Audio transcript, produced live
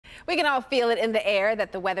We can all feel it in the air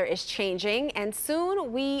that the weather is changing, and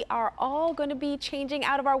soon we are all going to be changing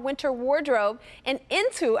out of our winter wardrobe and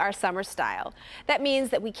into our summer style. That means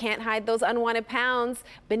that we can't hide those unwanted pounds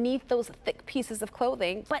beneath those thick pieces of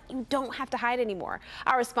clothing, but you don't have to hide anymore.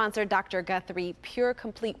 Our sponsor, Dr. Guthrie Pure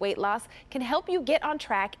Complete Weight Loss, can help you get on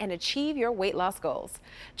track and achieve your weight loss goals.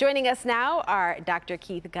 Joining us now are Dr.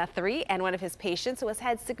 Keith Guthrie and one of his patients who has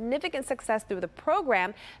had significant success through the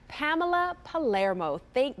program, Pamela Palermo.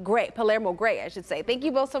 Palermo Gray, I should say. Thank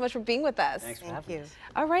you both so much for being with us. Thanks for having us.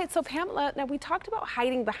 All right, so Pamela, now we talked about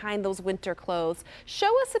hiding behind those winter clothes.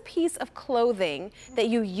 Show us a piece of clothing that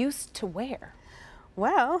you used to wear.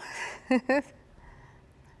 Well,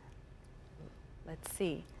 let's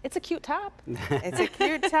see. It's a cute top. It's a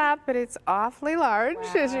cute top, but it's awfully large,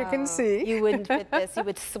 as you can see. You wouldn't fit this. You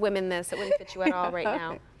would swim in this. It wouldn't fit you at all right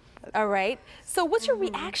now. All right. So what's your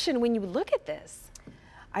reaction when you look at this?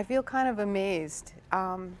 I feel kind of amazed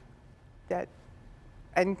that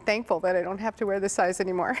and thankful that I don't have to wear this size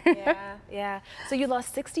anymore. Yeah. So you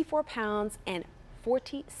lost 64 pounds and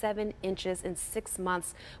 47 inches in 6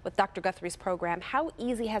 months with Dr. Guthrie's program. How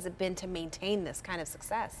easy has it been to maintain this kind of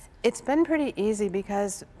success? It's been pretty easy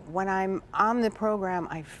because when I'm on the program,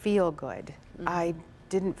 I feel good. I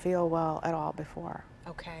didn't feel well at all before.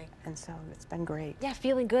 Okay. And so it's been great. Yeah,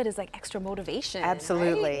 feeling good is like extra motivation.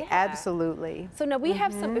 Absolutely, right? absolutely. So now we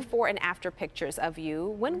have some before and after pictures of you.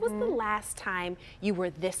 When was the last time you were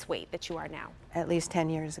this weight that you are now? At least 10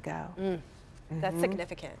 years ago. That's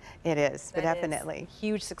significant. It is, That definitely. is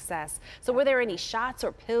huge success. So were there any shots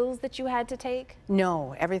or pills that you had to take?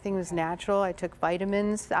 No, everything was natural. I took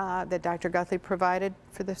vitamins that Dr. Guthrie provided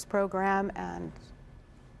for this program, and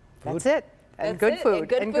that's it. And good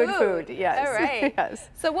food. And good food, yes. All right. Yes.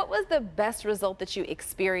 So what was the best result that you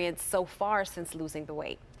experienced so far since losing the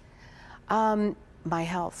weight? My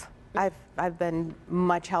health. I've been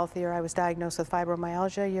much healthier. I was diagnosed with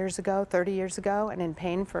fibromyalgia years ago, 30 years ago, and in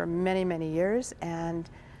pain for many, many years. And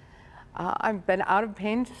I've been out of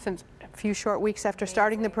pain since a few short weeks after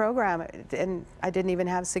starting the program. And I didn't even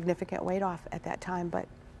have significant weight off at that time, but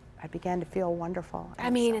I began to feel wonderful.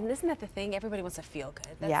 I mean, and isn't that the thing? Everybody wants to feel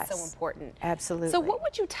good. That's so important. Absolutely. So what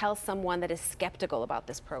would you tell someone that is skeptical about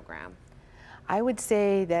this program? I would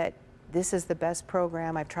say that this is the best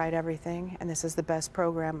program. I've tried everything, and this is the best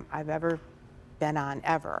program I've ever been on,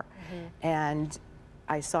 ever. And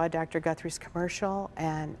I saw Dr. Guthrie's commercial,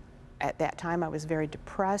 and at that time I was very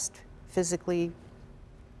depressed, physically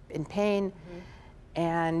in pain,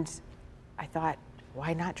 and I thought,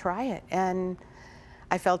 why not try it? And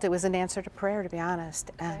I felt it was an answer to prayer, to be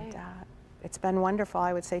honest. And it's been wonderful.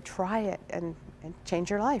 I would say try it and change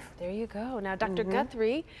your life. There you go. Now, Dr.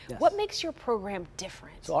 Guthrie, what makes your program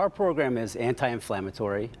different? So our program is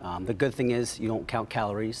anti-inflammatory. The good thing is you don't count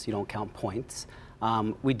calories, you don't count points.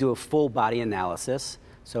 We do a full body analysis.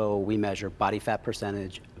 So we measure body fat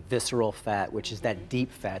percentage, visceral fat, which is that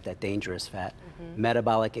deep fat, that dangerous fat,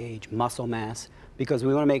 metabolic age, muscle mass, because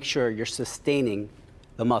we want to make sure you're sustaining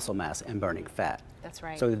the muscle mass and burning fat. That's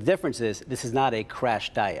right. So the difference is this is not a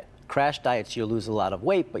crash diet. Crash diets, you lose a lot of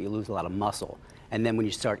weight, but you lose a lot of muscle. And then when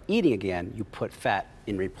you start eating again, you put fat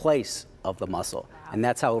in replace of the muscle. And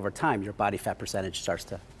that's how over time your body fat percentage starts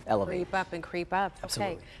to elevate. Creep up and creep up.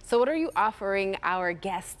 Absolutely. Okay. So what are you offering our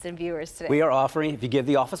guests and viewers today? We are offering, if you give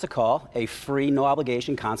the office a call, a free, no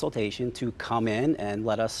obligation consultation to come in and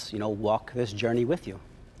let us, walk this journey with you.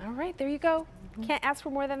 All right, there you go. Can't ask for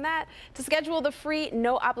more than that. To schedule the free,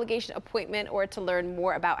 no obligation appointment or to learn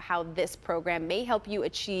more about how this program may help you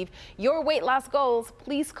achieve your weight loss goals,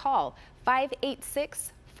 please call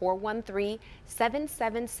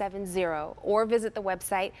 586-413-7770 or visit the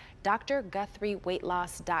website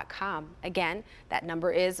drguthrie.weightloss.com. Again, that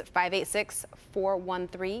number is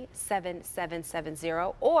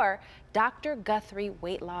 586-413-7770 or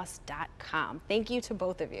drguthrie.weightloss.com. Thank you to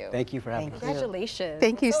both of you. Thank you for having us. Congratulations.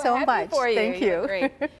 Thank you so much. Happy for you. Thank you. Great.